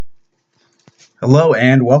Hello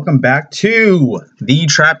and welcome back to the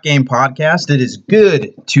Trap Game Podcast. It is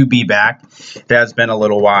good to be back. It has been a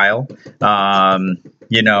little while. Um,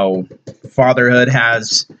 you know, Fatherhood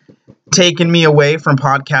has taken me away from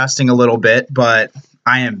podcasting a little bit, but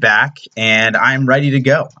I am back and I'm ready to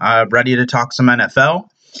go. Ready to talk some NFL.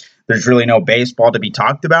 There's really no baseball to be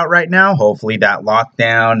talked about right now. Hopefully that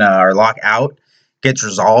lockdown or lockout gets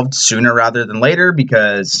resolved sooner rather than later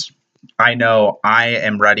because I know I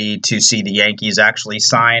am ready to see the Yankees actually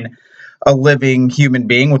sign a living human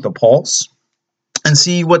being with a pulse and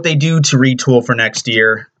see what they do to retool for next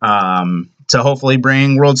year to hopefully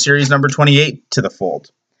bring World Series number 28 to the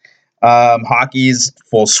fold. Hockey's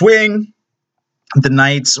full swing. The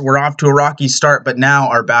Knights were off to a rocky start, but now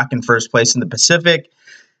are back in first place in the Pacific.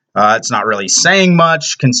 It's not really saying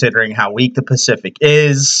much considering how weak the Pacific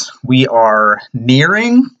is. We are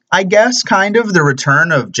nearing, I guess, kind of the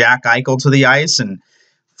return of Jack Eichel to the ice and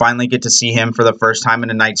finally get to see him for the first time in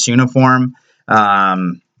a Knights uniform.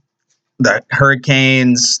 The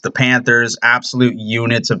Hurricanes, the Panthers, absolute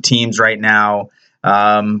units of teams right now.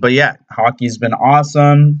 But yeah, hockey's been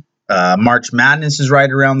awesome. March Madness is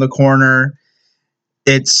right around the corner.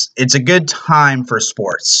 It's a good time for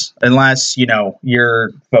sports, unless,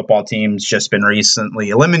 your football team's just been recently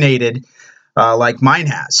eliminated, like mine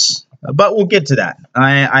has. But we'll get to that.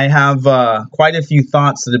 I have quite a few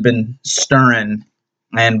thoughts that have been stirring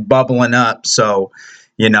and bubbling up, so,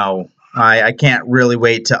 I can't really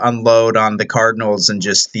wait to unload on the Cardinals and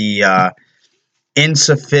just the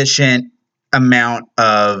insufficient amount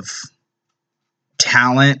of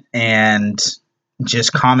talent and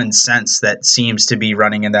just common sense that seems to be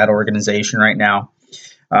running in that organization right now.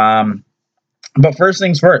 But first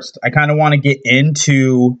things first, I kind of want to get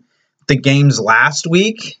into the games last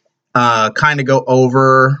week, kind of go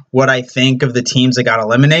over what I think of the teams that got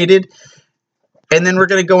eliminated, and then we're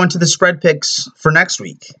going to go into the spread picks for next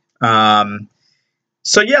week.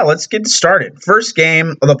 So yeah, let's get started. First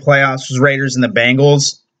game of the playoffs was Raiders and the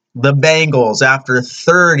Bengals. The Bengals, after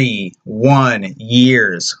 31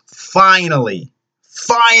 years, finally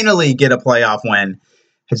get a playoff win.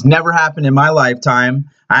 Has never happened in my lifetime.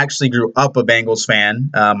 I actually grew up a Bengals fan.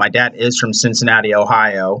 My dad is from Cincinnati,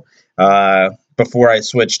 Ohio, before I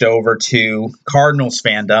switched over to Cardinals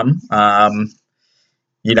fandom. I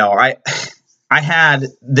had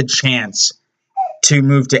the chance to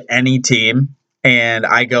move to any team, and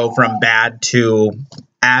I go from bad to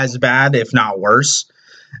as bad, if not worse.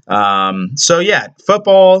 So yeah,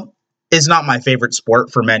 football is not my favorite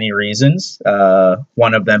sport for many reasons.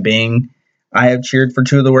 One of them being I have cheered for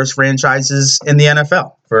two of the worst franchises in the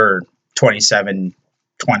NFL for 27,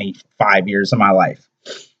 25 years of my life.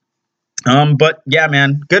 But yeah,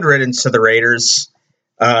 man, good riddance to the Raiders.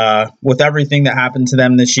 With everything that happened to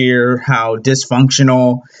them this year, how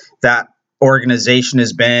dysfunctional that organization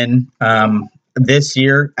has been this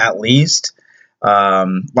year, at least.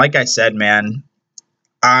 Like I said, man,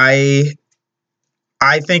 I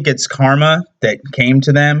think it's karma that came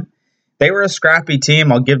to them. They were a scrappy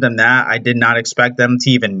team. I'll give them that. I did not expect them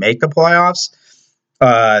to even make the playoffs.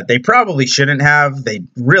 They probably shouldn't have. They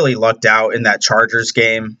really lucked out in that Chargers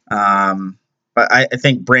game. But I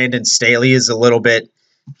think Brandon Staley is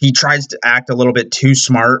he tries to act a little bit too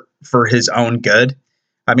smart for his own good.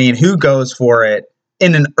 I mean, who goes for it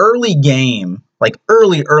in an early game, like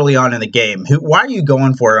early on in the game? Why are you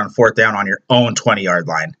going for it on fourth down on your own 20-yard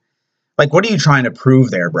line? Like, what are you trying to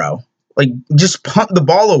prove there, bro? Like, just punt the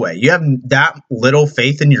ball away. You have that little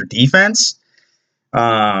faith in your defense.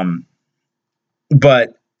 But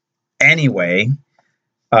anyway,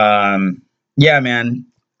 yeah, man.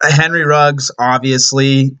 Henry Ruggs,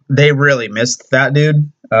 obviously, they really missed that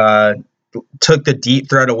dude. Took the deep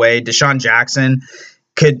threat away. Deshaun Jackson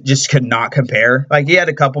could not compare. Like, he had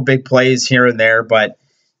a couple big plays here and there, but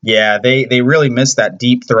yeah, they really missed that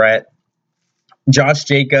deep threat. Josh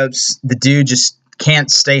Jacobs, the dude just can't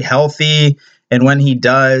stay healthy. And when he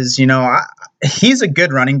does, he's a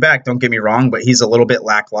good running back, don't get me wrong, but he's a little bit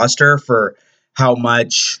lackluster for how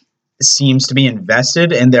much seems to be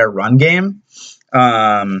invested in their run game.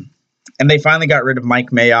 And they finally got rid of Mike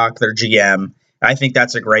Mayock, their GM. I think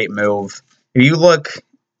that's a great move. If you look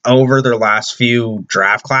over their last few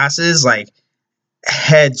draft classes, like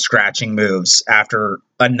head-scratching moves after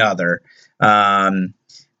another.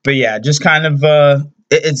 But yeah, just kind of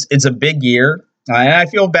it's a big year. And I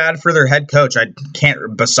feel bad for their head coach.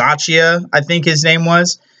 Bisaccia, I think his name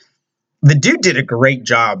was. The dude did a great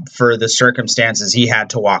job for the circumstances he had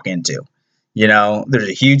to walk into. There's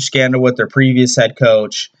a huge scandal with their previous head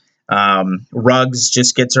coach. Ruggs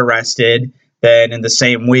just gets arrested. Then in the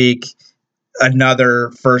same week,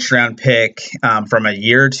 another first-round pick from a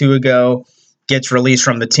year or two ago gets released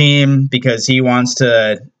from the team because he wants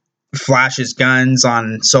to flash his guns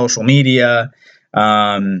on social media.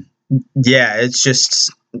 Yeah, it's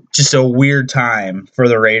just a weird time for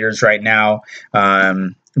the Raiders right now.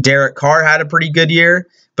 Derek Carr had a pretty good year,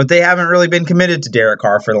 but they haven't really been committed to Derek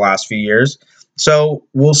Carr for the last few years. So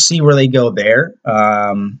we'll see where they go there.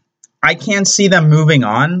 I can't see them moving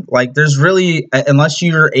on. Like, there's really, unless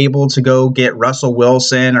you're able to go get Russell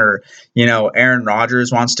Wilson or, Aaron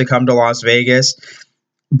Rodgers wants to come to Las Vegas,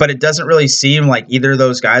 but it doesn't really seem like either of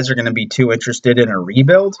those guys are going to be too interested in a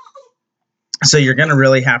rebuild. So you're going to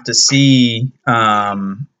really have to see,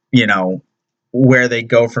 where they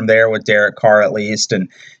go from there with Derek Carr at least. And,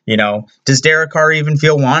 does Derek Carr even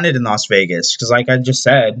feel wanted in Las Vegas? Because like I just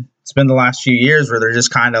said, it's been the last few years where they're just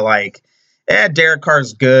kind of like, Derek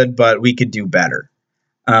Carr's good, but we could do better.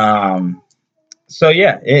 So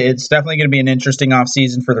yeah, it's definitely going to be an interesting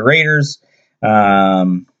offseason for the Raiders.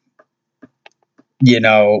 Until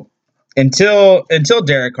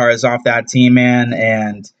Derek Carr is off that team, man,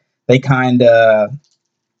 and they kind of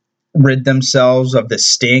rid themselves of the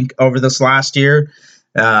stink over this last year.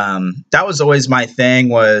 That was always my thing,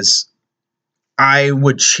 was I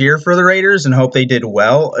would cheer for the Raiders and hope they did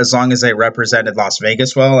well as long as they represented Las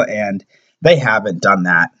Vegas well, and they haven't done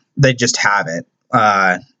that. They just haven't.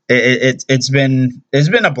 It's been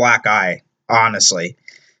a black eye, honestly,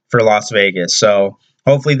 for Las Vegas. So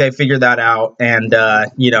hopefully they figure that out and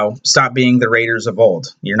stop being the Raiders of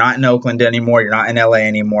old. You're not in Oakland anymore. You're not in LA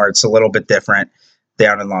anymore. It's a little bit different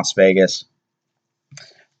down in Las Vegas.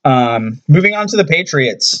 Moving on to the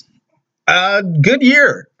Patriots. Good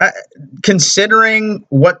year, considering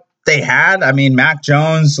what they had. I mean, Mac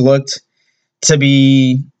Jones looked to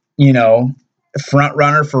be, front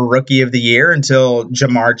runner for Rookie of the Year until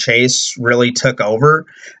Jamar Chase really took over.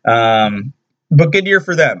 But good year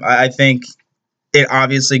for them. I think it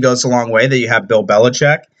obviously goes a long way that you have Bill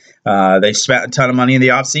Belichick. They spent a ton of money in the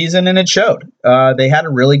offseason, and it showed. They had a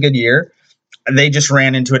really good year. They just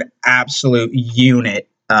ran into an absolute unit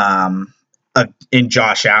in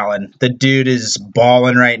Josh Allen. The dude is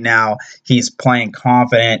balling right now. He's playing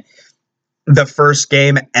confident. The first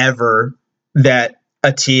game ever that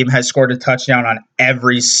a team has scored a touchdown on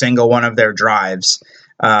every single one of their drives.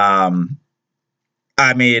 I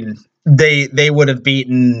mean, they would have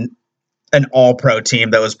beaten an all-pro team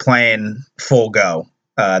that was playing full go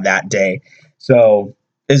that day. So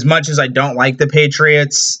as much as I don't like the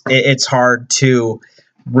Patriots, it's hard to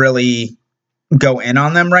really go in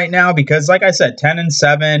on them right now because, like I said,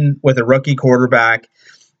 10-7 with a rookie quarterback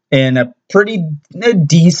in a pretty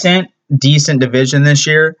decent division this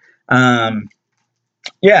year.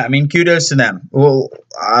 Yeah, I mean, kudos to them. Well,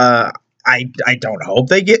 I don't hope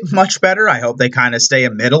they get much better. I hope they kind of stay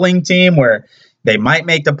a middling team where they might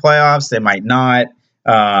make the playoffs, they might not.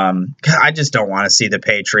 I just don't want to see the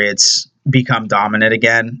Patriots become dominant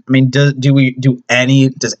again. I mean, does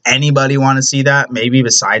anybody want to see that? Maybe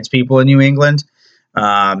besides people in New England.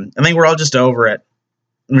 I think we're all just over it.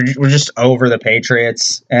 We're just over the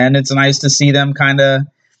Patriots, and it's nice to see them kind of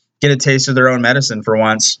get a taste of their own medicine for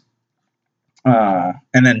once.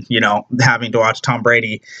 And then, having to watch Tom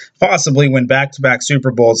Brady possibly win back-to-back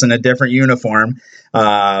Super Bowls in a different uniform.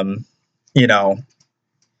 I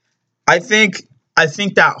think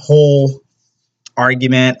that whole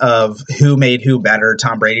argument of who made who better,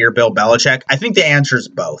 Tom Brady or Bill Belichick, I think the answer is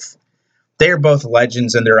both. They are both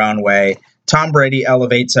legends in their own way. Tom Brady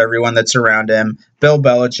elevates everyone that's around him. Bill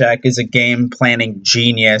Belichick is a game planning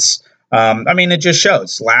genius. I mean, it just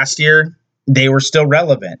shows. Last year, they were still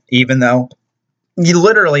relevant, even though he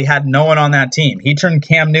literally had no one on that team. He turned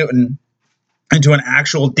Cam Newton into an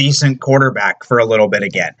actual decent quarterback for a little bit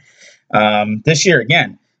again. This year,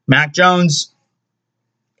 again, Mac Jones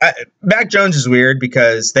is weird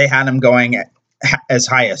because they had him going as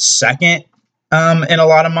high as second in a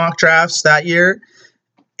lot of mock drafts that year.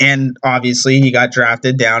 And obviously, he got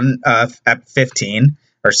drafted down at 15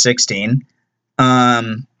 or 16.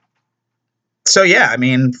 So, yeah, I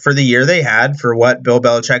mean, for the year they had, for what Bill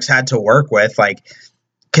Belichick's had to work with, like,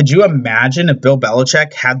 could you imagine if Bill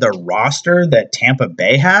Belichick had the roster that Tampa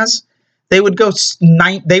Bay has? They would go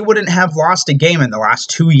they wouldn't have lost a game in the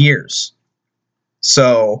last 2 years.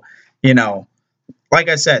 So, like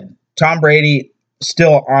I said, Tom Brady,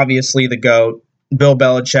 still obviously the GOAT. Bill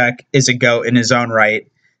Belichick is a GOAT in his own right.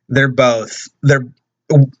 They're both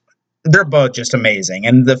just amazing.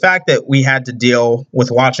 And the fact that we had to deal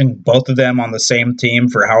with watching both of them on the same team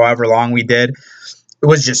for however long we did, it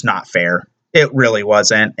was just not fair. It really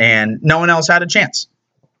wasn't. And no one else had a chance.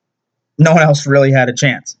 No one else really had a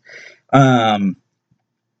chance. But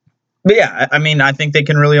yeah, I mean, I think they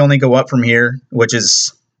can really only go up from here, which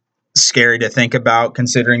is scary to think about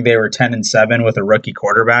considering they were 10-7 with a rookie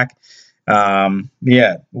quarterback.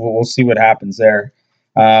 Yeah, we'll see what happens there.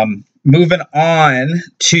 Moving on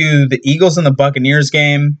to the Eagles and the Buccaneers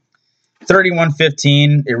game,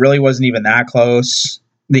 31-15. It really wasn't even that close.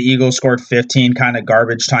 The Eagles scored 15 kind of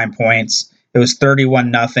garbage time points. It was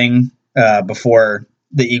 31-0 before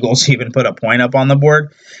the Eagles even put a point up on the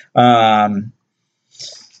board.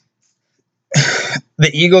 The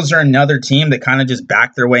Eagles are another team that kind of just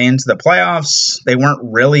backed their way into the playoffs. They weren't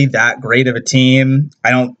really that great of a team. I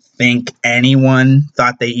don't think anyone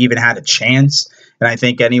thought they even had a chance. And I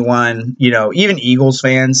think anyone, even Eagles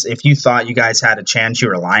fans, if you thought you guys had a chance, you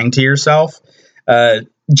were lying to yourself.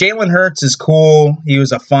 Jalen Hurts is cool. He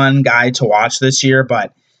was a fun guy to watch this year,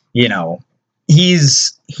 but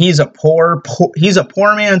he's a poor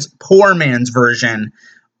man's version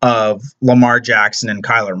of Lamar Jackson and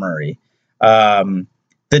Kyler Murray.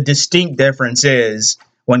 The distinct difference is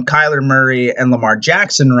when Kyler Murray and Lamar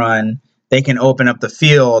Jackson run, they can open up the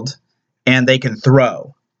field and they can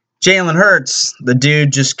throw. Jalen Hurts, the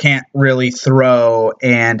dude just can't really throw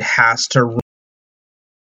and has to run.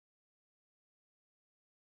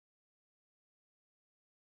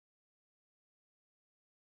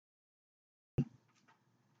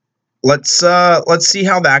 Let's see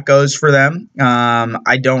how that goes for them.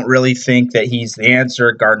 I don't really think that he's the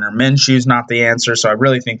answer. Gardner Minshew's not the answer, so I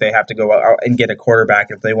really think they have to go out and get a quarterback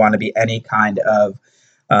if they want to be any kind of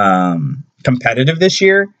competitive this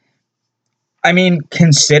year. I mean,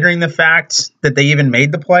 considering the fact that they even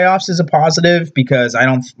made the playoffs is a positive because I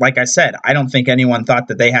don't think anyone thought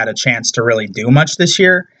that they had a chance to really do much this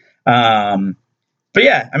year. But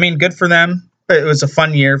yeah, I mean, good for them. It was a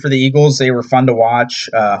fun year for the Eagles. They were fun to watch.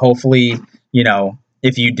 Hopefully,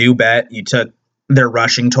 if you do bet, you took their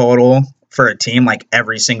rushing total for a team like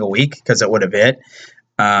every single week because it would have hit.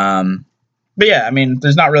 But yeah, I mean,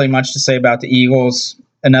 there's not really much to say about the Eagles.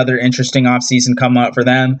 Another interesting offseason come up for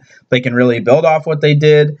them. They can really build off what they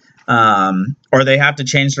did, or they have to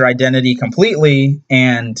change their identity completely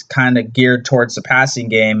and kind of geared towards the passing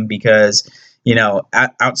game because,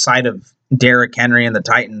 outside of Derrick Henry and the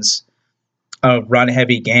Titans, a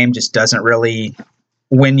run-heavy game just doesn't really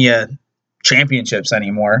win you championships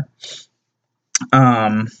anymore.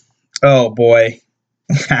 Oh, boy.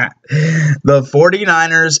 The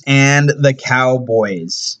 49ers and the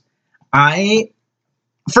Cowboys.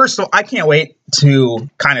 First of all, I can't wait to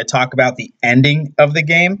kind of talk about the ending of the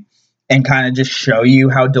game and kind of just show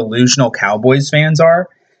you how delusional Cowboys fans are.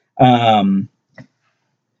 And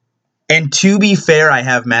to be fair, I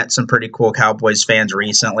have met some pretty cool Cowboys fans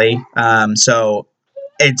recently. So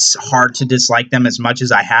it's hard to dislike them as much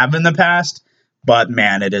as I have in the past. But,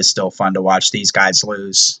 man, it is still fun to watch these guys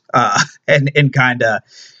lose. And kind of,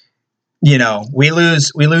 we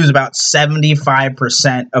lose about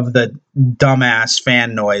 75% of the dumbass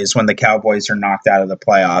fan noise when the Cowboys are knocked out of the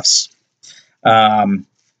playoffs.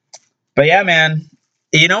 But, yeah, man,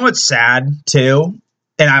 what's sad, too?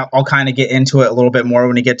 And I'll kind of get into it a little bit more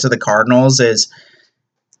when we get to the Cardinals, is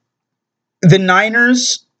the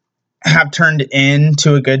Niners have turned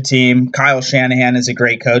into a good team. Kyle Shanahan is a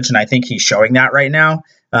great coach, and I think he's showing that right now.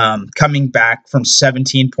 Coming back from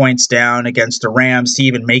 17 points down against the Rams to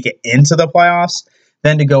even make it into the playoffs,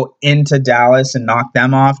 then to go into Dallas and knock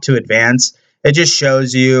them off to advance. It just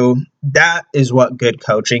shows you that is what good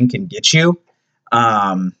coaching can get you.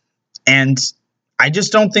 And I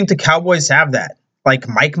just don't think the Cowboys have that. Like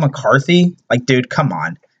Mike McCarthy, dude, come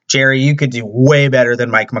on. Jerry, you could do way better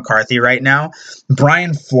than Mike McCarthy right now.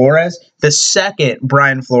 Brian Flores, the second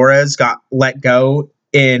Brian Flores got let go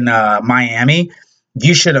in Miami,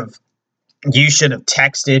 you should have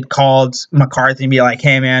texted, called McCarthy and be like,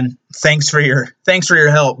 "Hey, man, thanks for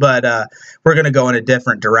your help, but we're gonna go in a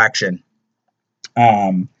different direction."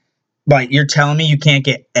 But you're telling me you can't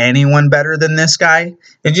get anyone better than this guy?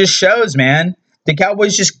 It just shows, man. The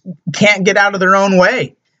Cowboys just can't get out of their own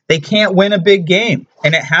way. They can't win a big game,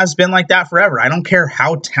 and it has been like that forever. I don't care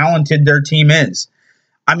how talented their team is.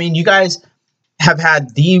 I mean, you guys have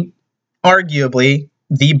had arguably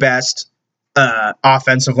the best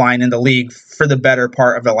offensive line in the league for the better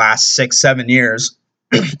part of the last 6-7 years.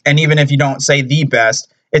 And even if you don't say the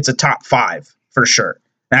best, it's a top 5 for sure.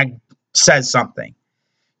 That says something.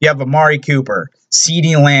 You have Amari Cooper,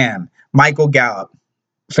 CeeDee Lamb, Michael Gallup.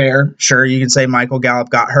 Fair, sure, you can say Michael Gallup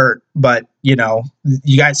got hurt, but, you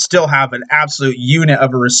guys still have an absolute unit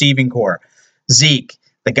of a receiving core. Zeke,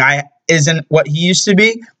 the guy isn't what he used to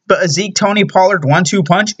be, but a Zeke Tony Pollard 1-2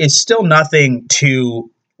 punch is still nothing to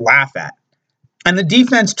laugh at. And the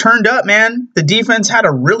defense turned up, man. The defense had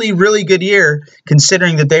a really, really good year,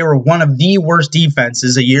 considering that they were one of the worst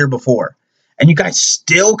defenses a year before. and you guys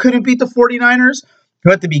still couldn't beat the 49ers,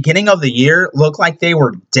 who at the beginning of the year looked like they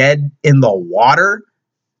were dead in the water.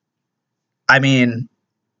 I mean,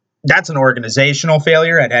 that's an organizational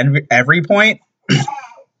failure at every point.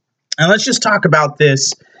 And let's just talk about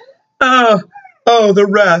this. The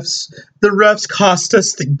refs. The refs cost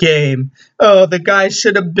us the game. Oh, the guy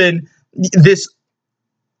should have been this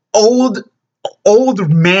old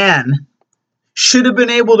man should have been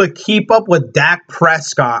able to keep up with Dak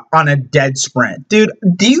Prescott on a dead sprint. Dude,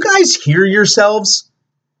 do you guys hear yourselves?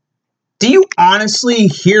 Do you honestly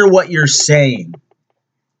hear what you're saying?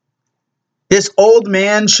 This old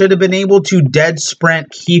man should have been able to dead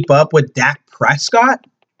sprint keep up with Dak Prescott?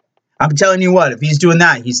 I'm telling you what, if he's doing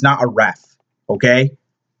that, he's not a ref, okay?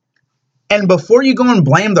 And before you go and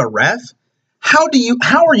blame the ref, how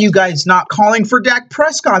are you guys not calling for Dak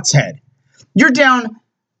Prescott's head? You're down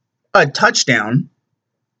a touchdown,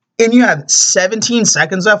 and you have 17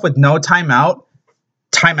 seconds left with no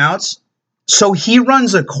timeouts. So he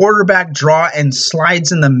runs a quarterback draw and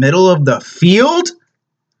slides in the middle of the field,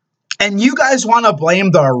 and you guys want to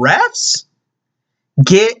blame the refs?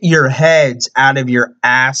 Get your heads out of your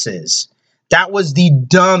asses. That was the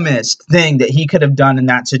dumbest thing that he could have done in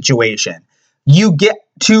that situation. You get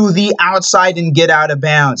to the outside and get out of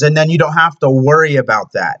bounds, and then you don't have to worry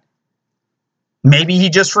about that. Maybe he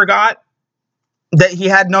just forgot that he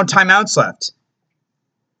had no timeouts left.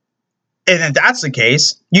 And if that's the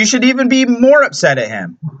case, you should even be more upset at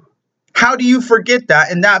him. How do you forget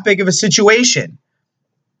that in that big of a situation?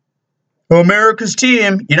 America's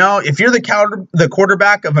team, if you're the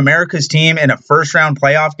quarterback of America's team in a first-round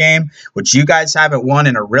playoff game, which you guys haven't won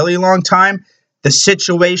in a really long time, the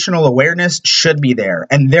situational awareness should be there.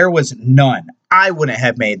 And there was none. I wouldn't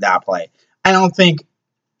have made that play. I don't think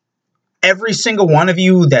every single one of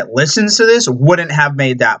you that listens to this wouldn't have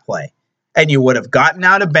made that play. And you would have gotten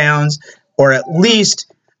out of bounds, or at least,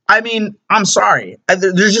 I'm sorry.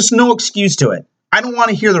 There's just no excuse to it. I don't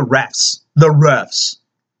want to hear the refs. The refs.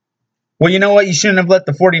 Well, you know what? You shouldn't have let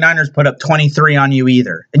the 49ers put up 23 on you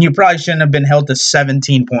either. And you probably shouldn't have been held to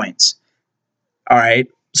 17 points. All right?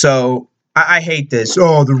 So, I hate this.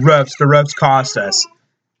 Oh, the refs cost us.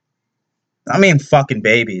 Fucking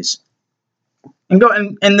babies. And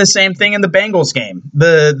the same thing in the Bengals game.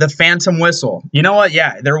 The phantom whistle. You know what?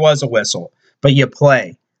 Yeah, there was a whistle. But you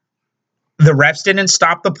play. The refs didn't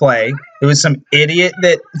stop the play. It was some idiot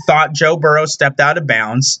that thought Joe Burrow stepped out of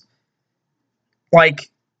bounds.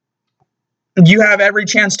 You have every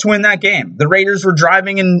chance to win that game. The Raiders were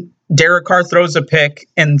driving and Derek Carr throws a pick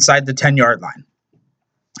inside the 10-yard line.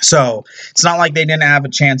 So it's not like they didn't have a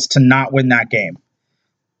chance to not win that game.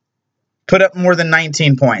 Put up more than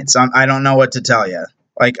 19 points. I don't know what to tell you.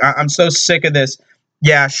 I'm so sick of this.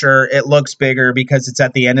 Yeah, sure, it looks bigger because it's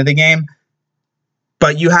at the end of the game.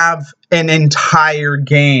 But you have an entire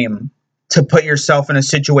game to put yourself in a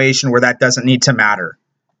situation where that doesn't need to matter.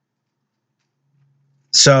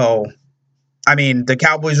 So, the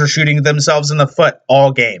Cowboys are shooting themselves in the foot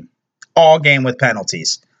all game with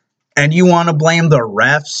penalties. And you want to blame the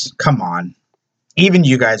refs? Come on. Even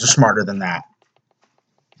you guys are smarter than that.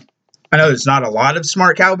 I know there's not a lot of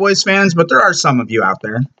smart Cowboys fans, but there are some of you out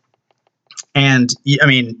there. And you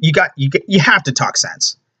have to talk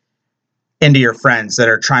sense into your friends that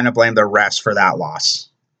are trying to blame the refs for that loss.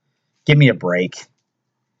 Give me a break.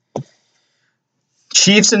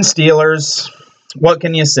 Chiefs and Steelers, what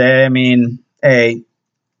can you say? Hey,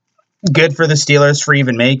 good for the Steelers for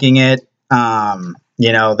even making it.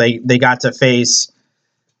 They got to face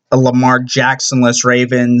a Lamar Jackson-less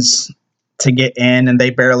Ravens to get in, and they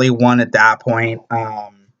barely won at that point.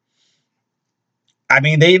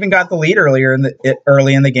 They even got the lead early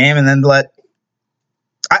in the game, and then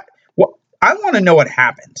I want to know what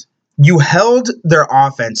happened. You held their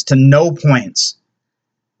offense to no points,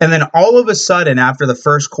 and then all of a sudden, after the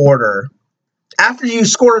first quarter, after you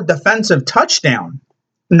score a defensive touchdown,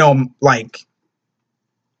 y'all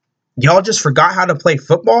just forgot how to play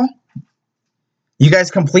football? You guys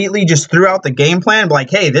completely just threw out the game plan,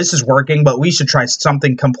 hey, this is working, but we should try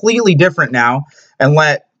something completely different now and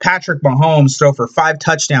let Patrick Mahomes throw for 5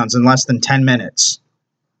 touchdowns in less than 10 minutes.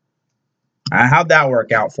 How'd that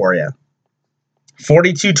work out for you?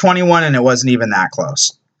 42-21, and it wasn't even that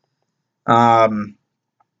close.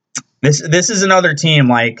 This is another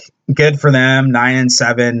team, good for them,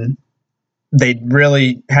 9-7. They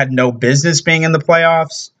really had no business being in the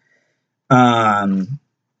playoffs.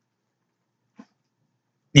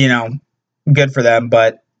 Good for them,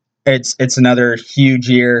 but it's another huge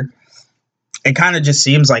year. It kind of just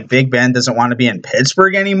seems like Big Ben doesn't want to be in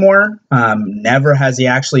Pittsburgh anymore. Never has he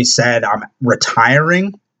actually said, I'm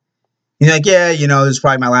retiring. He's like, yeah, this is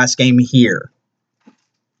probably my last game here.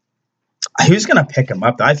 who's going to pick him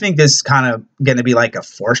up? I think this is kind of going to be like a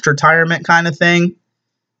forced retirement kind of thing.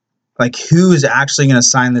 Like, who's actually going to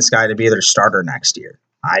sign this guy to be their starter next year?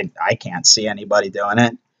 I can't see anybody doing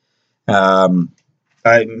it.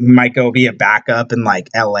 I might go be a backup in like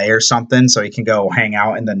LA or something, so he can go hang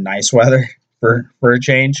out in the nice weather for a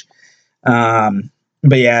change. But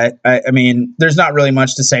yeah, I mean, there's not really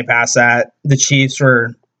much to say past that. The Chiefs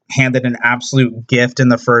were handed an absolute gift in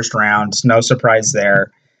the first round. No surprise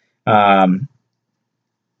there.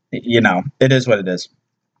 It is what it is.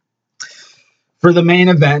 For the main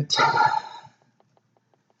event,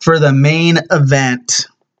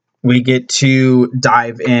 we get to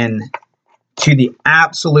dive in to the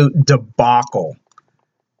absolute debacle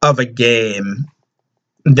of a game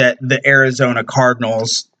that the Arizona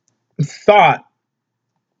Cardinals thought.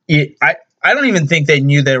 I don't even think they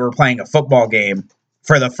knew they were playing a football game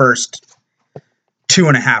for the first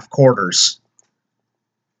 2.5 quarters.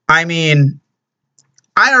 I mean,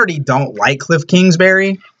 I already don't like Cliff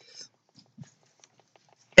Kingsbury.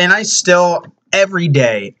 And I still, every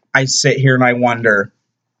day, I sit here and I wonder,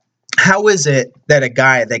 how is it that a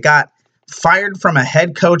guy that got fired from a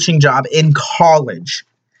head coaching job in college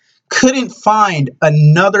couldn't find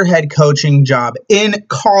another head coaching job in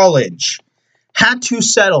college, had to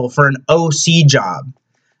settle for an OC job,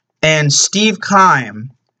 and Steve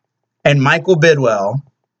Keim and Michael Bidwell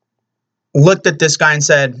looked at this guy and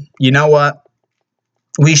said, you know what?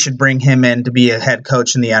 We should bring him in to be a head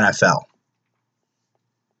coach in the NFL.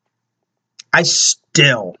 I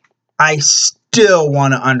still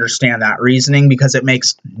want to understand that reasoning because it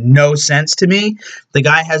makes no sense to me. The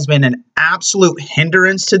guy has been an absolute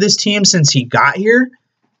hindrance to this team since he got here.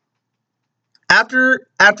 After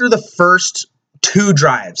the first 2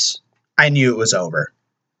 drives, I knew it was over.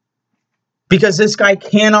 Because this guy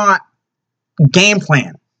cannot game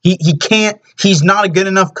plan. He can't, he's not a good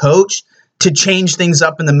enough coach to change things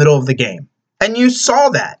up in the middle of the game. And you saw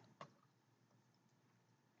that.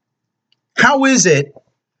 How is it?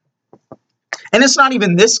 And it's not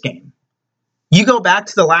even this game. You go back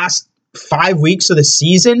to the last 5 weeks of the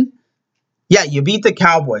season. Yeah, you beat the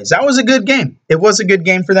Cowboys. That was a good game. It was a good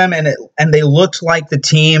game for them, and they looked like the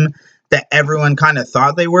team that everyone kind of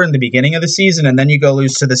thought they were in the beginning of the season, and then you go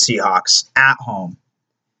lose to the Seahawks at home.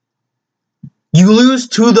 You lose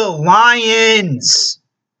to the Lions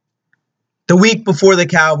the week before the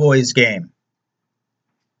Cowboys game.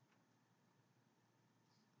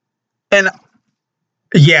 And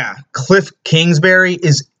yeah, Cliff Kingsbury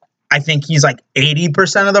is, I think he's like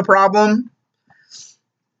 80% of the problem.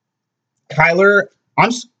 Kyler,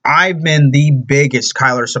 I've been the biggest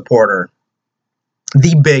Kyler supporter.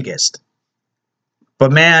 The biggest.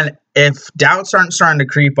 But man, if doubts aren't starting to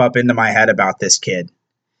creep up into my head about this kid,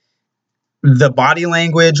 the body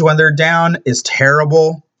language when they're down is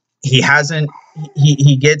terrible. He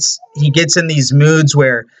gets in these moods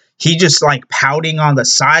where he just like pouting on the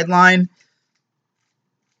sideline.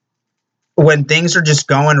 When things are just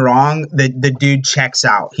going wrong, the dude checks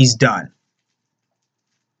out. He's done.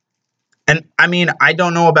 And I mean, I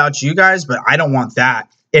don't know about you guys, but I don't want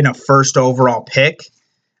that in a first overall pick.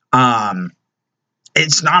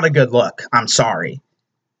 It's not a good look. I'm sorry.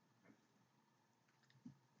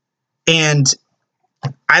 And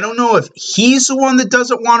I don't know if he's the one that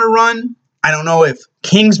doesn't want to run. I don't know if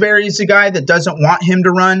Kingsbury is the guy that doesn't want him to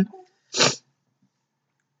run.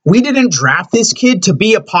 We didn't draft this kid to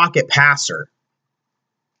be a pocket passer.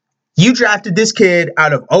 You drafted this kid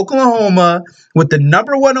out of Oklahoma with the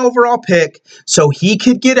number 1 overall pick so he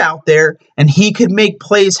could get out there and he could make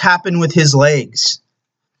plays happen with his legs.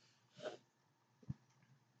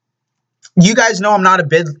 You guys know I'm not a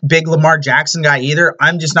big Lamar Jackson guy either.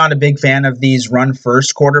 I'm just not a big fan of these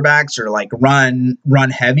run-first quarterbacks or like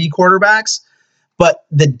run-heavy quarterbacks. But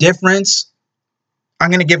the difference, I'm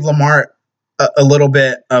going to give Lamar a little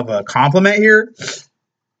bit of a compliment here.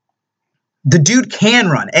 The dude can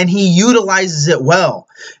run, and he utilizes it well.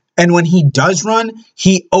 And when he does run,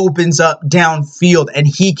 he opens up downfield, and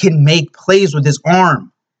he can make plays with his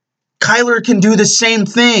arm. Kyler can do the same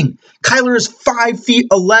thing. Kyler is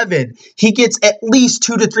 5'11". He gets at least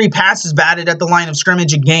 2 to 3 passes batted at the line of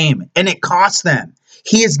scrimmage a game, and it costs them.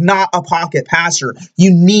 He is not a pocket passer.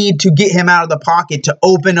 You need to get him out of the pocket to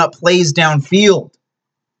open up plays downfield.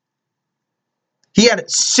 He had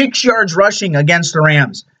 6 yards rushing against the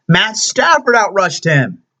Rams. Matt Stafford outrushed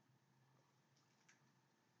him.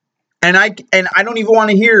 And I don't even want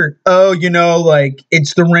to hear,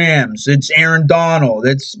 it's the Rams, it's Aaron Donald,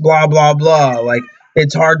 it's blah, blah, blah. Like,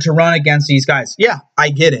 it's hard to run against these guys. Yeah, I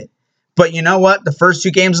get it. But you know what? The first 2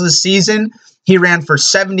 games of the season, he ran for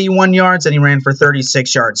 71 yards and he ran for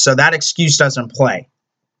 36 yards. So that excuse doesn't play.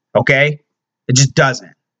 Okay? It just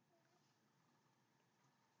doesn't.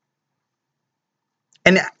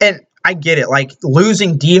 And I get it. Like,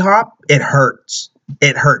 losing D-Hop, it hurts.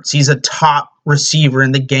 It hurts. He's a top receiver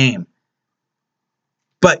in the game.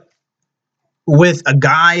 But with a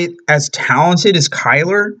guy as talented as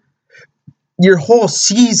Kyler, your whole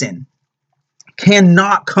season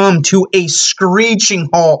cannot come to a screeching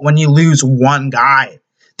halt when you lose one guy.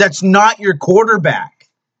 That's not your quarterback.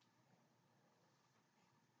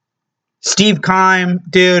 Steve Keim,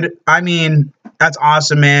 dude, I mean, that's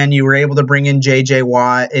awesome, man. You were able to bring in J.J.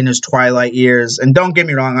 Watt in his twilight years. And don't get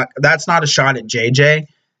me wrong, that's not a shot at J.J.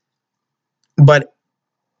 But,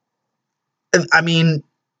 I mean,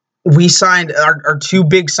 we signed our two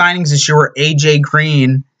big signings this year were A.J.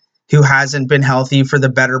 Green, who hasn't been healthy for the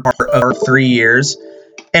better part of 3 years.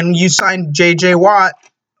 And you signed J.J. Watt,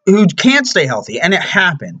 who can't stay healthy. And it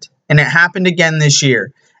happened. And it happened again this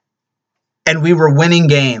year. And we were winning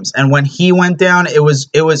games. And when he went down, it was,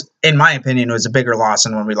 in my opinion, it was a bigger loss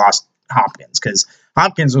than when we lost Hopkins. Because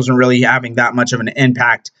Hopkins wasn't really having that much of an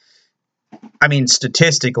impact. I mean,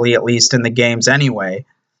 statistically, at least in the games anyway.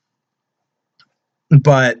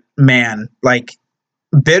 But, man, like,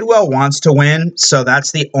 Bidwell wants to win, so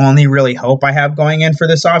that's the only really hope I have going in for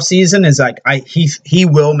this offseason is like he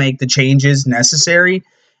will make the changes necessary,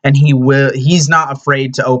 and he's not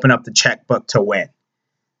afraid to open up the checkbook to win.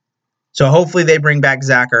 So hopefully they bring back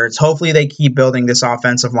Zach Ertz. Hopefully they keep building this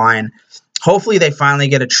offensive line. Hopefully they finally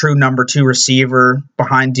get a true number 2 receiver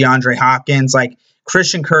behind DeAndre Hopkins. Like,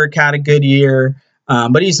 Christian Kirk had a good year,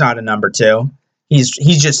 but he's not a number 2. He's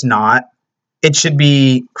just not. It should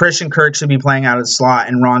be Christian Kirk should be playing out of the slot,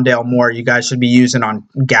 and Rondale Moore you guys should be using on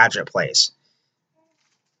gadget plays.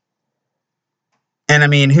 And I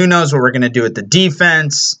mean, who knows what we're going to do with the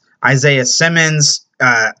defense? Isaiah Simmons.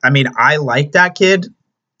 I mean, I like that kid,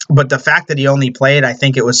 but the fact that he only played, I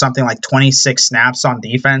think it was something like 26 snaps on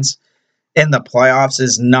defense in the playoffs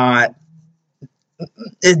is not.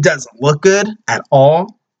 It doesn't look good at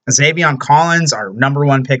all. Xavion Collins, our number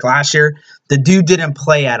 1 pick last year, the dude didn't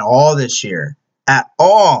play at all this year. At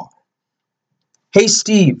all. Hey,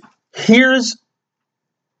 Steve, here's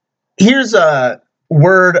a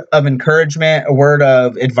word of encouragement, a word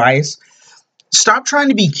of advice. Stop trying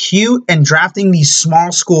to be cute and drafting these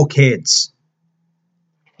small school kids.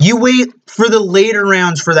 You wait for the later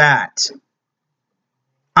rounds for that.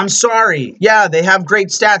 I'm sorry. Yeah, they have great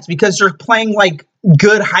stats because they're playing like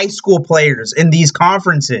good high school players in these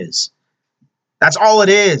conferences. That's all it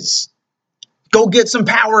is. Go get some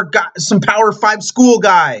Power 5 school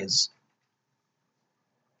guys.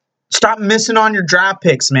 Stop missing on your draft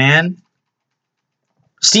picks, man.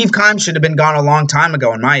 Steve Keim should have been gone a long time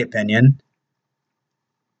ago, in my opinion.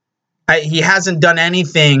 He hasn't done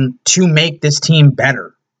anything to make this team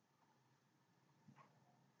better.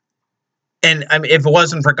 And I mean, if it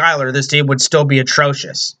wasn't for Kyler, this team would still be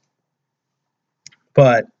atrocious.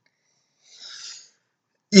 But,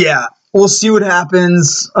 yeah, we'll see what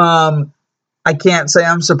happens. I can't say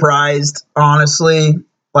I'm surprised, honestly.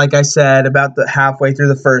 Like I said, about the halfway through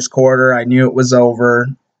the first quarter, I knew it was over.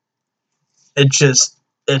 It's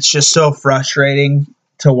just so frustrating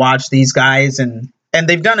to watch these guys, and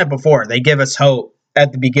they've done it before. They give us hope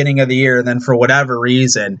at the beginning of the year, and then for whatever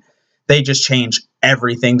reason, they just change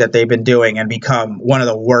everything that they've been doing and become one of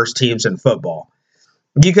the worst teams in football.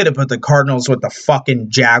 You could have put the Cardinals with the fucking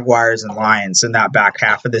Jaguars and Lions in that back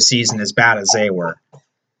half of the season, as bad as they were.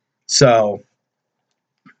 So,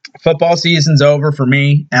 football season's over for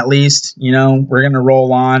me, at least. You know, we're gonna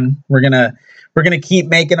roll on. We're gonna keep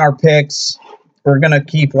making our picks. We're gonna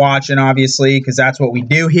keep watching, obviously, because that's what we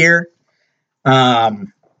do here. Go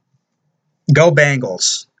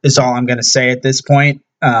Bengals is all I'm gonna say at this point.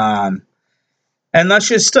 And let's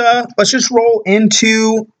just roll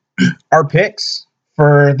into our picks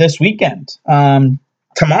for this weekend.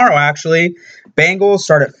 Tomorrow, actually, Bengals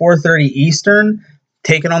start at 4:30 Eastern,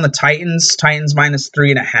 taking on the Titans. Titans minus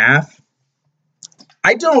 3.5.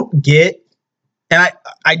 I don't get, and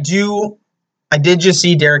I did just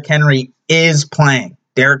see Derrick Henry is playing.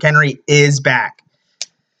 Derrick Henry is back.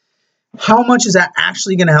 How much is that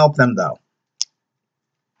actually going to help them, though?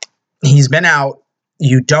 He's been out.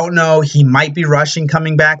 You don't know. He might be rushing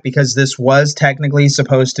coming back because this was technically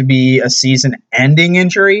supposed to be a season-ending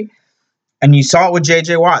injury. And you saw it with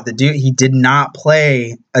J.J. Watt. The dude, he did not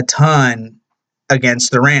play a ton against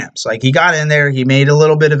the Rams. Like, he got in there. He made a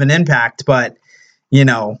little bit of an impact. But, you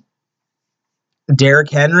know, Derrick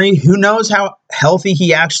Henry, who knows how healthy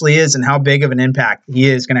he actually is and how big of an impact he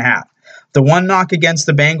is going to have. The one knock against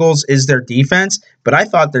the Bengals is their defense. But I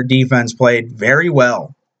thought their defense played very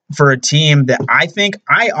well for a team that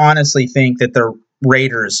I honestly think that the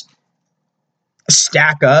Raiders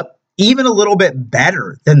stack up even a little bit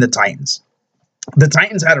better than the Titans. The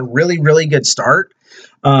Titans had a really, really good start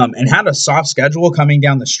and had a soft schedule coming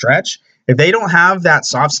down the stretch. If they don't have that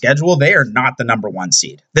soft schedule, they are not the number one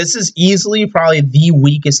seed. This is easily probably the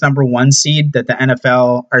weakest number one seed that the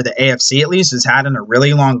NFL, or the AFC at least, has had in a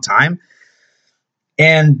really long time.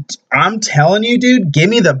 And I'm telling you, dude, give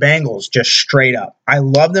me the Bengals just straight up. I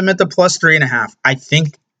love them at the plus 3.5. I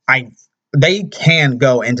think they can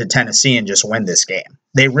go into Tennessee and just win this game.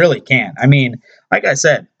 They really can. I mean, like I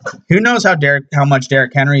said, who knows how much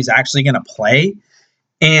Derrick Henry is actually going to play,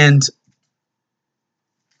 and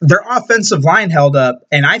their offensive line held up,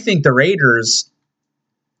 and I think the Raiders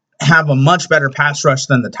have a much better pass rush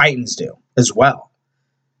than the Titans do as well.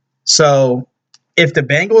 So if the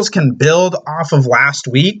Bengals can build off of last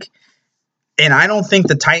week, and I don't think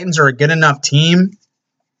the Titans are a good enough team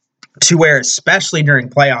to where, especially during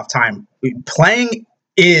playoff time, playing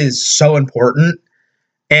is so important.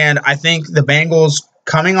 And I think the Bengals,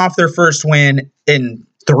 coming off their first win in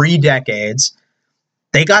 3 decades,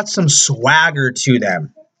 they got some swagger to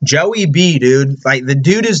them. Joey B, dude, like the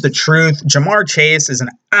dude is the truth. Jamar Chase is an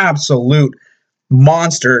absolute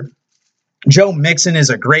monster. Joe Mixon is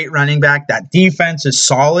a great running back. That defense is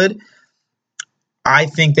solid. I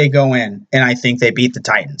think they go in, and I think they beat the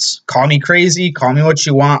Titans. Call me crazy. Call me what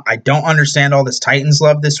you want. I don't understand all this Titans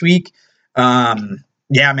love this week.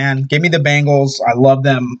 Yeah, man, give me the Bengals. I love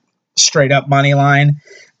them straight up money line.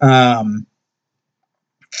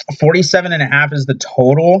 47.5 is the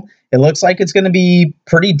total. It looks like it's going to be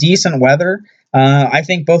pretty decent weather. I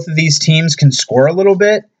think both of these teams can score a little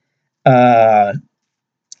bit. I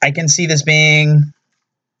can see this being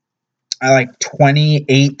like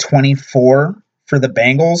 28-24 for the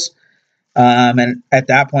Bengals. And at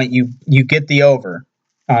that point, you get the over.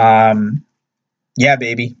 Yeah,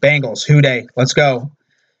 baby. Bengals, hoo-day. Let's go.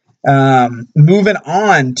 Moving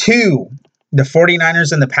on to the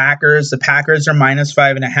 49ers and the Packers. The Packers are minus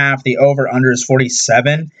 5.5. The over-under is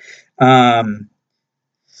 47. I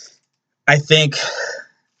think,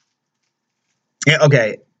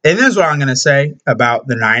 okay, and this is what I'm going to say about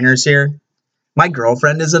the Niners here. My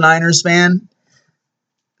girlfriend is a Niners fan.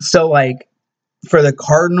 So, like, for the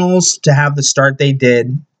Cardinals to have the start they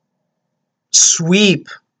did, sweep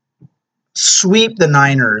the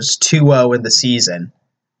Niners 2-0 in the season.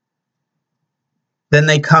 Then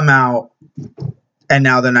they come out, and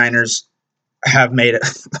now the Niners have made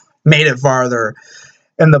it farther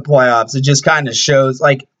in the playoffs. It just kind of shows,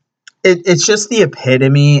 like, it's just the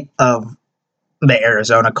epitome of the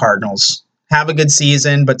Arizona Cardinals. Have a good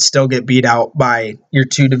season, but still get beat out by your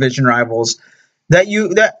 2 division rivals that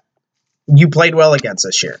you played well against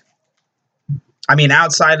this year. I mean,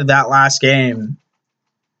 outside of that last game,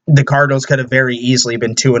 the Cardinals could have very easily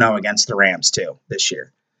been 2-0 against the Rams too this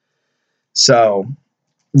year. So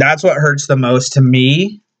that's what hurts the most to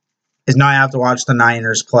me, is now I have to watch the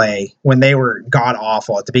Niners play when they were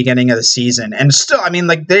god-awful at the beginning of the season. And still, I mean,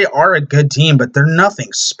 like, they are a good team, but they're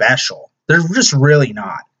nothing special. They're just really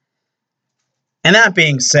not. And that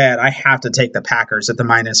being said, I have to take the Packers at the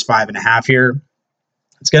minus 5.5 here.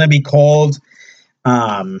 It's going to be cold.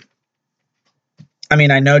 I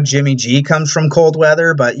mean, I know Jimmy G comes from cold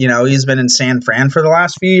weather, but, you know, he's been in San Fran for the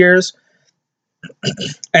last few years.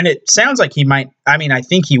 And it sounds like he might, I mean, I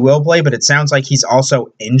think he will play, but it sounds like he's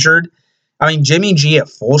also injured. I mean, Jimmy G at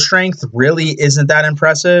full strength really isn't that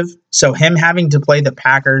impressive. So him having to play the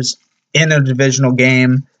Packers in a divisional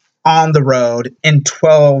game on the road in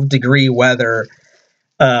 12-degree weather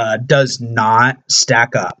does not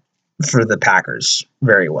stack up for the Packers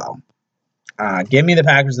very well. Give me the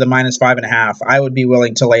Packers the minus 5.5. I would be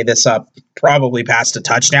willing to lay this up probably past a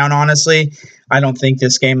touchdown, honestly. I don't think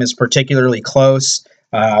this game is particularly close.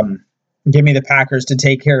 Give me the Packers to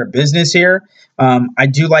take care of business here. I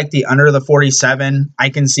do like the under the 47.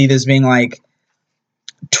 I can see this being like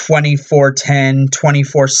 24-10,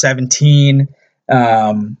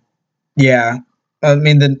 24-17. Yeah. I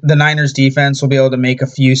mean, the Niners defense will be able to make a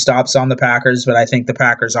few stops on the Packers, but I think the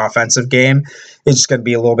Packers offensive game is just going to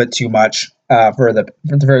be a little bit too much for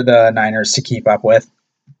the Niners to keep up with.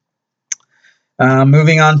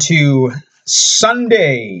 Moving on to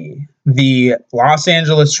Sunday, the Los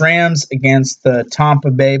Angeles Rams against the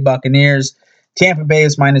Tampa Bay Buccaneers. Tampa Bay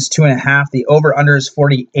is minus 2.5. The over-under is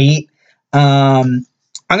 48. I'm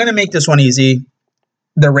going to make this one easy.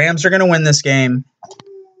 The Rams are going to win this game.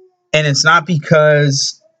 And it's not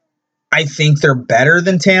because I think they're better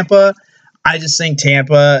than Tampa. I just think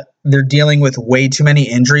Tampa, they're dealing with way too many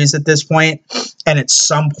injuries at this point. And at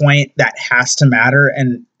some point, that has to matter.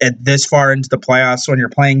 And at this far into the playoffs, when you're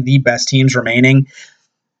playing the best teams remaining,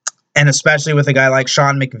 And especially with a guy like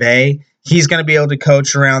Sean McVay, he's going to be able to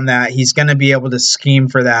coach around that. He's going to be able to scheme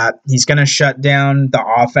for that. He's going to shut down the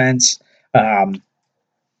offense.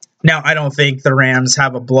 Now, I don't think the Rams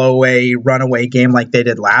have a blow-away, runaway game like they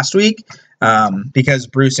did last week, because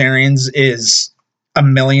Bruce Arians is a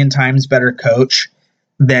million times better coach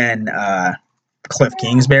than Cliff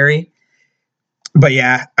Kingsbury. But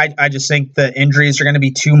yeah, I just think the injuries are going to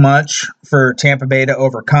be too much for Tampa Bay to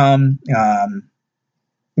overcome.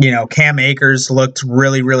 Cam Akers looked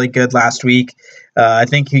really, really good last week. I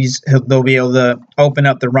think they'll be able to open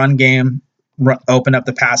up the run game, open up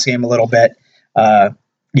the pass game a little bit.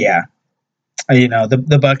 Yeah.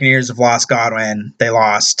 The Buccaneers have lost Godwin. They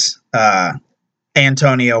lost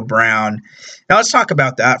Antonio Brown. Now let's talk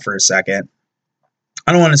about that for a second.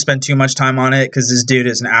 I don't want to spend too much time on it because this dude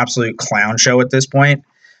is an absolute clown show at this point.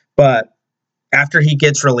 But after he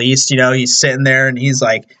gets released, he's sitting there and he's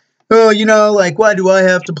like, oh, why do I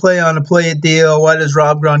have to play on a play-it deal? Why does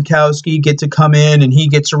Rob Gronkowski get to come in and he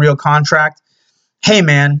gets a real contract? Hey,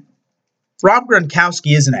 man, Rob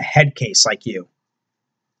Gronkowski isn't a head case like you.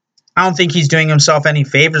 I don't think he's doing himself any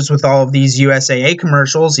favors with all of these USAA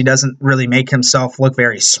commercials. He doesn't really make himself look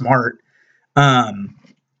very smart.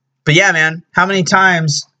 But yeah, man, how many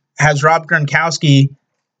times has Rob Gronkowski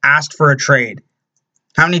asked for a trade?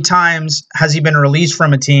 How many times has he been released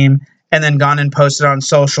from a team and then gone and posted on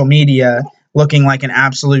social media looking like an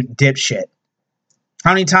absolute dipshit?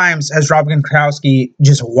 How many times has Rob Gronkowski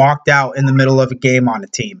just walked out in the middle of a game on a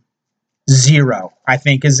team? 0, I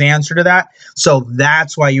think, is the answer to that. So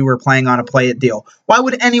that's why you were playing on a play-it deal. Why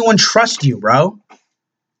would anyone trust you, bro?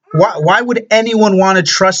 Why would anyone want to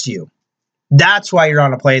trust you? That's why you're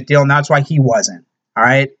on a play-it deal, and that's why he wasn't. All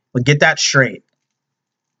right? Well, get that straight.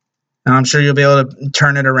 And I'm sure you'll be able to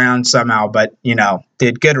turn it around somehow, but,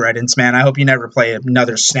 did good riddance, man. I hope you never play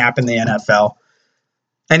another snap in the NFL.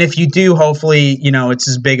 And if you do, hopefully, it's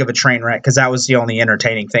as big of a train wreck, because that was the only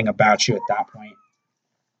entertaining thing about you at that point.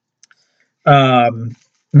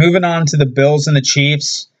 Moving on to the Bills and the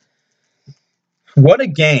Chiefs. What a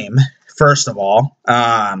game, first of all.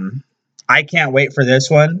 I can't wait for this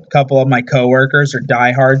one. A couple of my coworkers are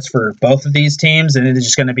diehards for both of these teams, and it is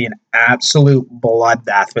just going to be an absolute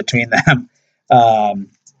bloodbath between them.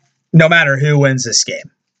 No matter who wins this game,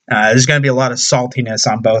 there's going to be a lot of saltiness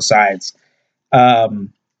on both sides. But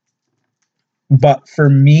for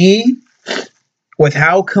me, with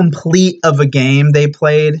how complete of a game they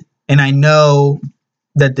played, and I know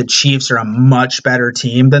that the Chiefs are a much better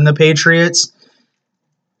team than the Patriots.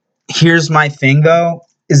 Here's my thing, though,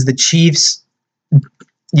 is the Chiefs,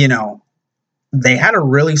 they had a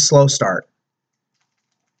really slow start.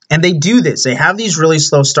 And they do this. They have these really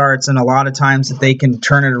slow starts, and a lot of times that they can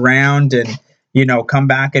turn it around and, come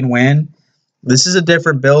back and win. This is a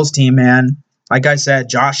different Bills team, man. Like I said,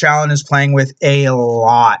 Josh Allen is playing with a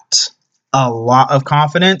lot of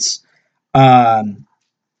confidence. And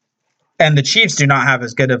the Chiefs do not have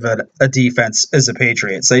as good of a defense as the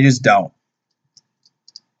Patriots. They just don't.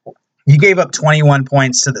 You gave up 21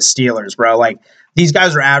 points to the Steelers, bro. Like, these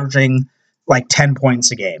guys are averaging like 10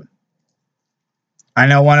 points a game. I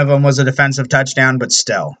know one of them was a defensive touchdown, but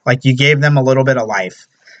still, like, you gave them a little bit of life.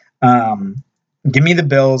 Give me the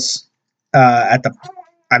Bills I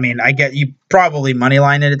get you probably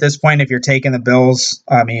moneyline it at this point if you're taking the Bills.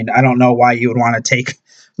 I mean, I don't know why you would want to take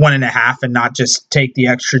 1.5 and not just take the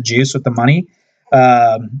extra juice with the money.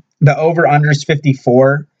 The over-under is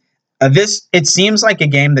 54. It seems like a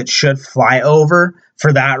game that should fly over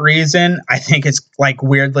for that reason. I think it's like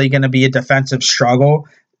weirdly going to be a defensive struggle,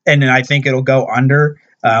 and I think it'll go under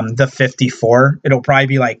the 54. It'll probably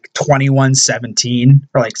be like 21-17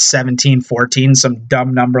 or like 17-14, some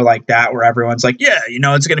dumb number like that where everyone's like, yeah,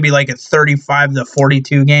 it's going to be like a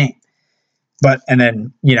 35-42 game. And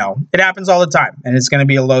then, it happens all the time, and it's going to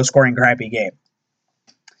be a low-scoring, crappy game.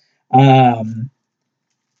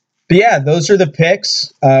 But yeah, those are the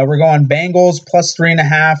picks. We're going Bengals plus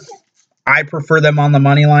 3.5. I prefer them on the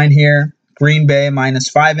money line here. Green Bay minus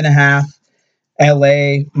 5.5.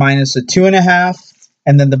 LA minus a 2.5.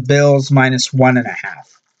 And then the Bills minus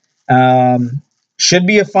 1.5. Should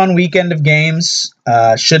be a fun weekend of games.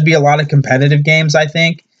 Should be a lot of competitive games, I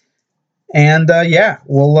think. And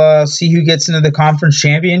we'll see who gets into the conference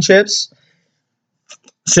championships.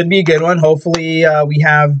 Should be a good one. Hopefully we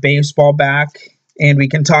have baseball back and we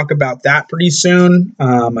can talk about that pretty soon.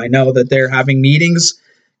 I know that they're having meetings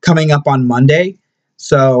coming up on Monday.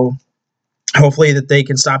 So hopefully that they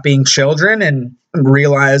can stop being children and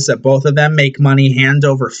realize that both of them make money hand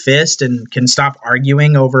over fist and can stop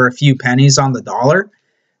arguing over a few pennies on the dollar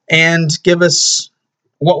and give us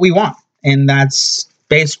what we want. And that's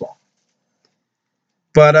baseball.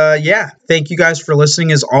 But yeah, thank you guys for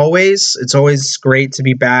listening as always. It's always great to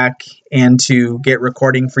be back and to get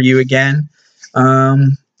recording for you again.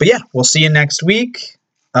 But yeah, we'll see you next week.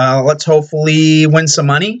 Let's hopefully win some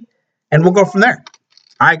money and we'll go from there.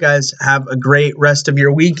 All right, guys, have a great rest of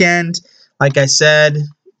your weekend. Like I said,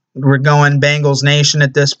 we're going Bengals Nation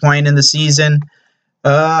at this point in the season.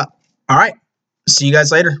 All right, see you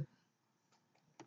guys later.